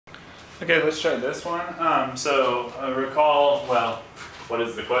Okay, let's try this one. Recall, well, what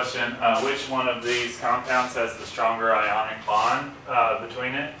is the question? Which one of these compounds has the stronger ionic bond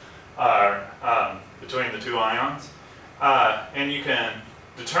between it, between the two ions? And you can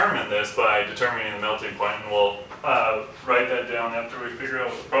determine this by determining the melting point, and we'll write that down after we figure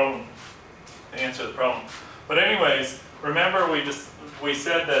out the problem, answer the problem. But anyways, remember we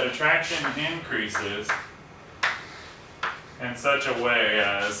said that attraction increases in such a way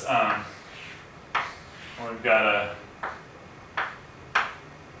as we've got a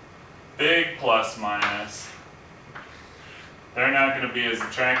big plus minus. They're not going to be as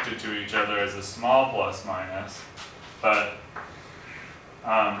attracted to each other as a small plus minus, but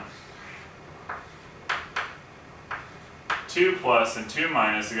 2 plus and 2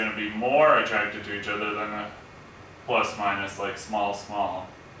 minus are going to be more attracted to each other than a plus minus like small small.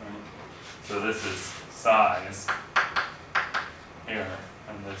 Right? So this is size here,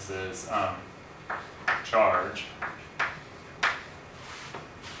 and this is charge.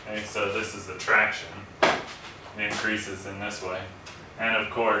 Okay, so this is attraction. It increases in this way. And of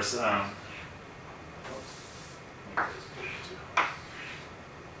course, so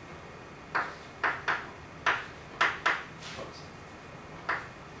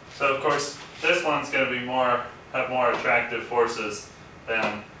of course, this one's going to be have more attractive forces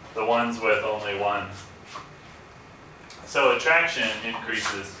than the ones with only one. So attraction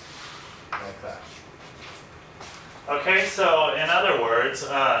increases like that. Okay, so in other words,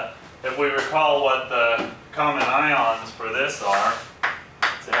 if we recall what the common ions for this are,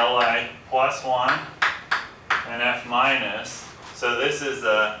 it's Li plus 1 and F minus. So this is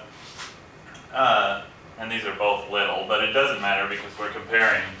a, and these are both little, but it doesn't matter because we're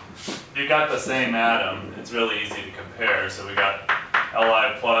comparing. If you got the same atom, it's really easy to compare. So we got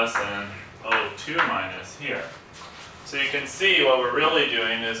Li plus and O2 minus here. So you can see what we're really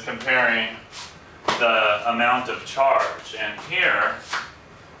doing is comparing the amount of charge. And here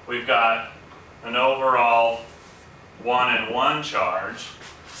we've got an overall 1 and 1 charge.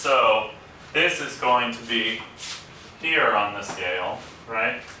 So this is going to be here on the scale,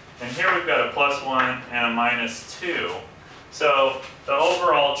 right? And here we've got a plus 1 and a minus 2. So the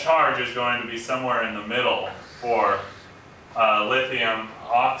overall charge is going to be somewhere in the middle for lithium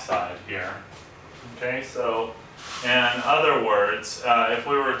oxide here. Okay, so in other words, if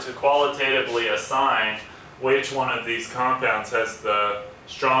we were to qualitatively assign which one of these compounds has the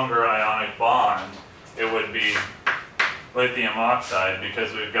stronger ionic bond, it would be lithium oxide,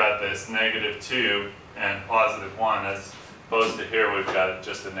 because we've got this -2 and +1, as opposed to here we've got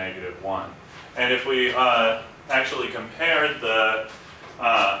just a -1. And if we actually compared the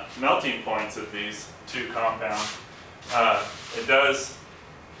melting points of these two compounds, it does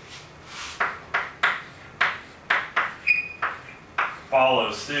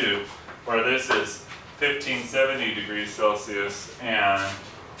follow suit, where this is 1570 degrees Celsius and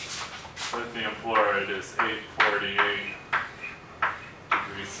lithium fluoride is 848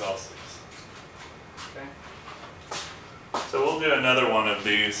 degrees Celsius. Okay. So we'll do another one of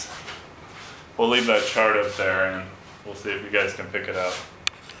these. We'll leave that chart up there and we'll see if you guys can pick it up.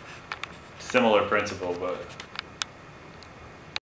 Similar principle, but